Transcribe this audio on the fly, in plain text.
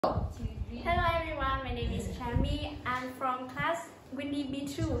Hello everyone, my name is Chami. I'm from class Windy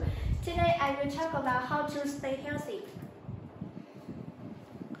B2. Today I will talk about how to stay healthy.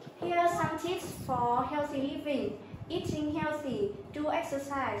 Here are some tips for healthy living. Eating healthy, do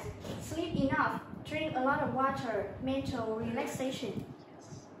exercise, sleep enough, drink a lot of water, mental relaxation.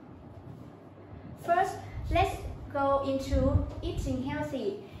 First, let's go into eating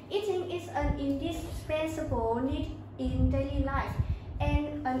healthy. Eating is an indispensable need in daily life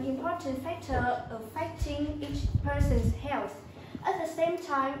and an important factor affecting each person's health. At the same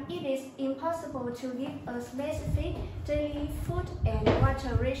time, it is impossible to give a specific daily food and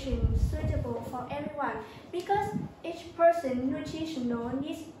water ration suitable for everyone because each person's nutritional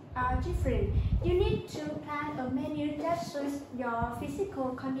needs are different. You need to plan a menu that suits your physical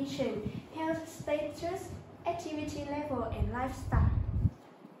condition, health status, activity level, and lifestyle.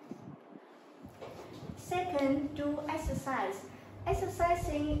 Second, do exercise.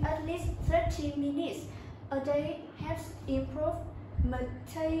 Exercising at least 30 minutes a day helps improve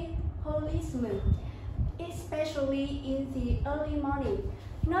metabolism, especially in the early morning.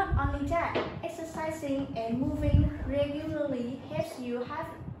 Not only that, exercising and moving regularly helps you have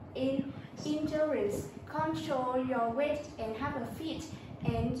endurance, control your weight, and have a fit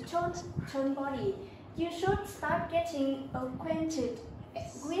and toned body. You should start getting acquainted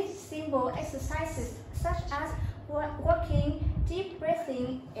with simple exercises such as walking, deep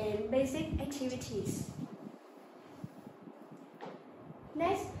breathing, and basic activities.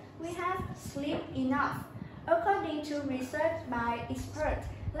 Next, we have sleep enough. According to research by experts,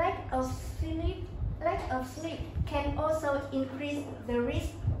 lack of sleep can also increase the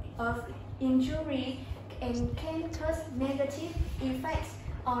risk of injury and can cause negative effects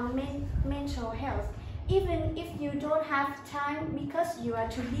on mental health. Even if you don't have time because you are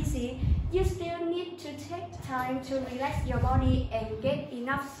too busy, you still need to take time to relax your body and get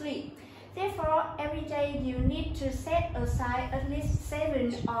enough sleep. Therefore, every day you need to set aside at least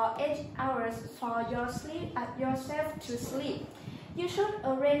 7 or 8 hours for yourself to sleep. You should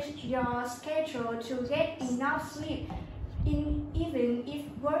arrange your schedule to get enough sleep, even if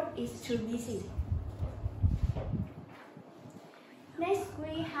work is too busy. Next,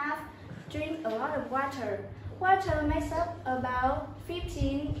 we have drink a lot of water. Water makes up about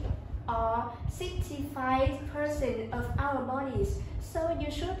 15 or 65% of our bodies, so you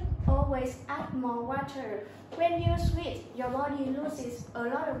should always add more water. When you sweat, your body loses a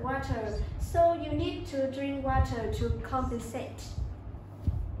lot of water, so you need to drink water to compensate.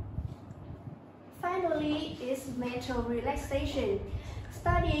 Finally is mental relaxation.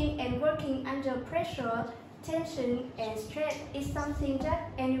 Studying and working under pressure, tension, and stress is something that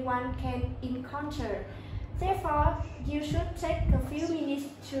anyone can encounter. Therefore, you should take a few minutes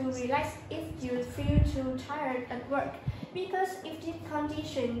to relax if you feel too tired at work, because if this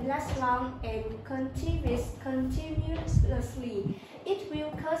condition lasts long and continuously, it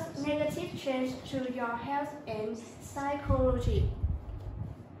will cause negative change to your health and psychology.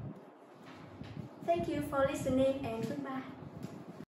 Thank you for listening and goodbye.